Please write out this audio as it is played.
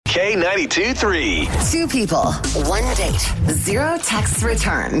K92 3. Two people, one date, zero texts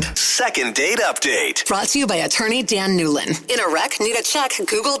returned. Second date update. Brought to you by attorney Dan Newlin. In a wreck, need a check,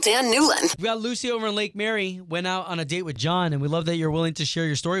 Google Dan Newlin. We got Lucy over in Lake Mary, went out on a date with John, and we love that you're willing to share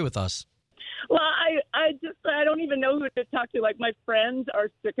your story with us. Well, I don't even know who to talk to. Like, my friends are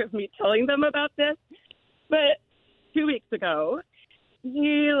sick of me telling them about this. But 2 weeks ago,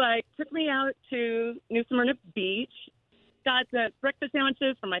 he, took me out to New Smyrna Beach, got the breakfast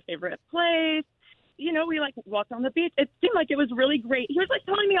sandwiches from my favorite place. You know, we, walked on the beach. It seemed like it was really great. He was,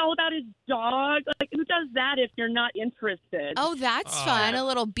 telling me all about his dog. Who does that if you're not interested? Oh, that's fun. A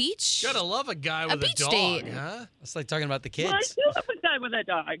little beach. Gotta love a guy with a beach dog, date. huh? It's like talking about the kids. Well, I do love a guy with a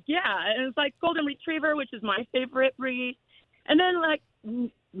dog. Yeah, and it's golden retriever, which is my favorite breed. And then,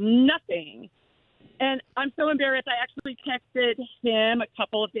 nothing. And I'm so embarrassed. I actually texted him a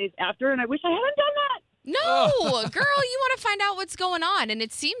couple of days after, and I wish I hadn't done that. No, girl, you want to find out what's going on. And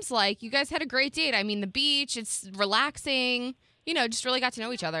it seems like you guys had a great date. I mean, the beach, it's relaxing. You know, just really got to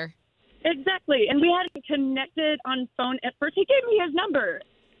know each other. Exactly. And we hadn't connected on phone at first. He gave me his number.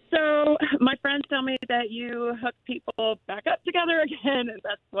 So my friends tell me that you hook people back up together again, and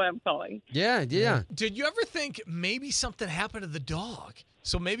that's why I'm calling. Yeah. Did you ever think maybe something happened to the dog?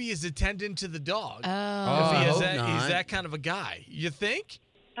 So maybe he's attending to the dog. Oh. If I hope not. he's that kind of a guy. You think?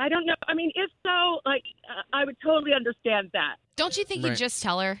 I don't know. I mean, if so, I would totally understand that. Don't you think Right. you'd just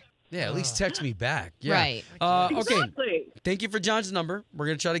tell her? Yeah, at least text me back. Yeah. Right. Okay. Exactly. Thank you for John's number. We're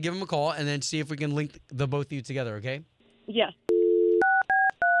going to try to give him a call and then see if we can link the both of you together, okay? Yes.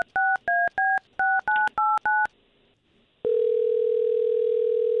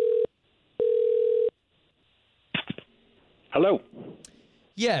 Hello,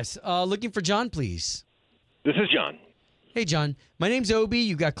 Yes. Looking for John, please. this is John. Hey, John. My name's Obi.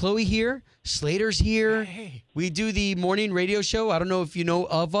 You got Chloe here. Slater's here. Hey. We do the morning radio show. I don't know if you know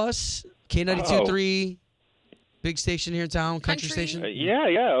of us. K92.3, big station here in town, country Country. station.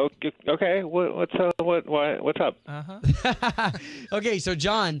 Yeah. Okay. What's up? Okay, so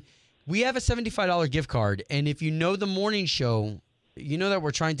John, we have a $75 gift card, and if you know the morning show, you know that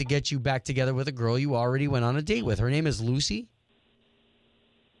we're trying to get you back together with a girl you already went on a date with. Her name is Lucy.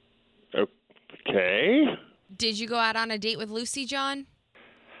 Okay. Did you go out on a date with Lucy, John?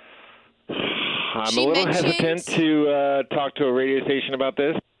 I'm She a little mentioned- hesitant to talk to a radio station about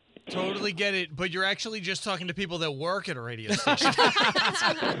this. Totally get it, but you're actually just talking to people that work at a radio station.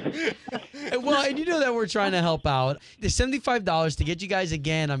 Well, and you know that we're trying to help out. The $75 to get you guys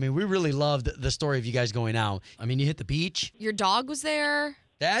again. I mean, we really loved the story of you guys going out. I mean, you hit the beach. Your dog was there.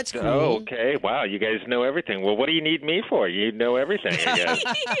 That's cool. Oh, okay. Wow, you guys know everything. Well, what do you need me for? You know everything, I guess.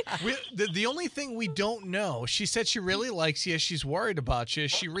 The only thing we don't know, she said she really likes you. She's worried about you.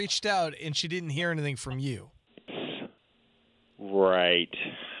 She reached out and she didn't hear anything from you. Right.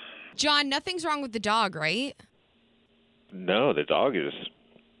 John, nothing's wrong with the dog, right? No, the dog is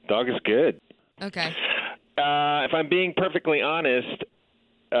good. Okay. If I'm being perfectly honest,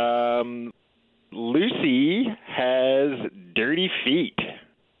 Lucy has dirty feet.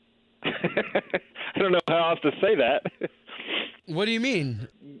 I don't know how else to say that. What do you mean?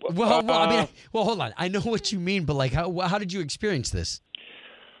 Well, hold on. I know what you mean, but how did you experience this?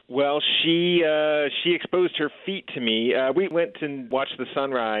 Well, she exposed her feet to me. We went and watched the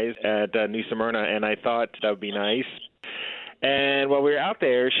sunrise at New Smyrna, and I thought that would be nice. And while we were out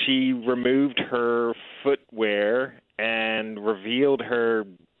there, she removed her footwear and revealed her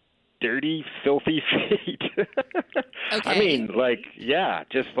dirty, filthy feet. Okay. I mean,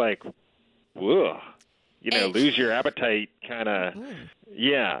 just whoa. Lose your appetite kind of,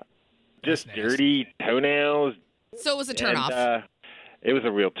 yeah. Just That's nasty. dirty toenails. So it was a turnoff. And, it was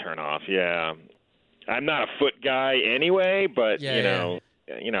a real turnoff, yeah. I'm not a foot guy anyway, but, I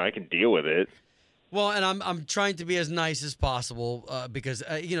can deal with it. Well, and I'm trying to be as nice as possible because,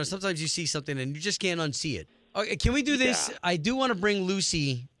 sometimes you see something and you just can't unsee it. Okay, can we do this? Yeah. I do want to bring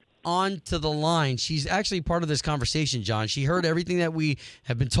Lucy onto the line. She's actually part of this conversation, John. She heard everything that we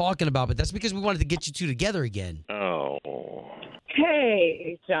have been talking about, but that's because we wanted to get you two together again. Oh.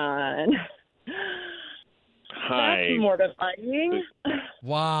 Hey, John. Hi. That's mortifying.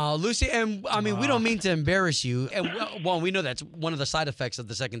 Wow, Lucy, and I mean, we don't mean to embarrass you. And well, we know that's one of the side effects of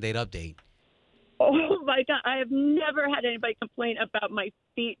the second date update. Oh, my God. I have never had anybody complain about my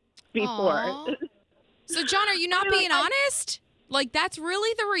feet before. Aw. So, John, are you not being honest? That's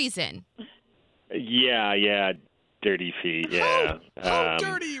really the reason. Yeah. Dirty feet, yeah. How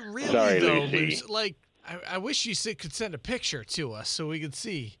dirty, really, sorry, though, Lucy. Lucy? I wish you could send a picture to us so we could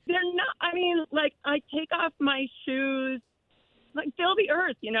see. They're not, I take off my shoes, feel the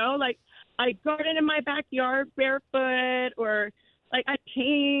earth, I garden in my backyard barefoot, or Like I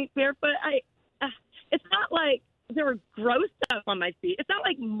paint barefoot. It's not like there were gross stuff on my feet. It's not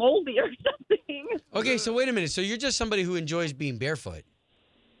like moldy or something. Okay, so wait a minute. So you're just somebody who enjoys being barefoot.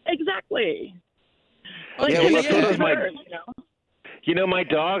 Exactly. Okay, Yeah, well, yeah. so does my- Birds, you know? You know, my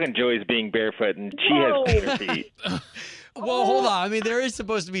dog enjoys being barefoot, and she Whoa. has bare feet. Well, hold on. I mean, there is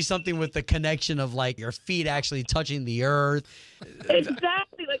supposed to be something with the connection of like your feet actually touching the earth.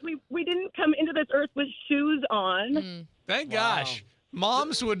 Exactly. Like we didn't come into this earth with shoes on. Thank gosh.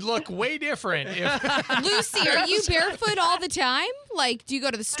 Moms would look way different if Lucy, are you barefoot all the time? Like, do you go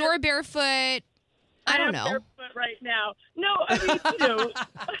to the store barefoot? I don't am know. barefoot right now. No, I mean, you know,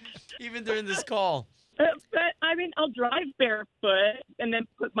 Even during this call. but I mean, I'll drive barefoot and then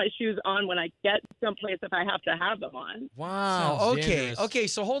put my shoes on when I get someplace if I have to have them on. Wow. Sounds Okay. dangerous. Okay.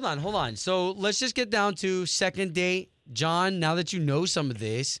 So hold on. So let's just get down to second date. John, now that you know some of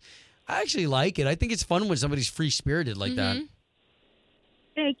this, I actually like it. I think it's fun when somebody's free spirited like that.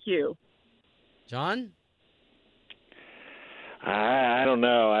 Thank you. John? I don't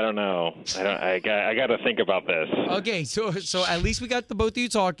know. I got to think about this. Okay, so at least we got the both of you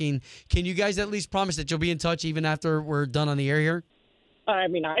talking. Can you guys at least promise that you'll be in touch even after we're done on the air here? I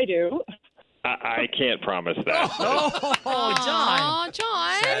mean, I do. I can't promise that. Oh, Aw,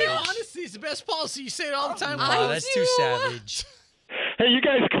 John. honesty is the best policy. You say it all the time. Wow, that's too savage. Hey, you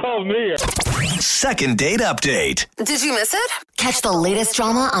guys called me. Second date update. Did you miss it? Catch the latest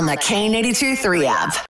drama on the K82 3 app.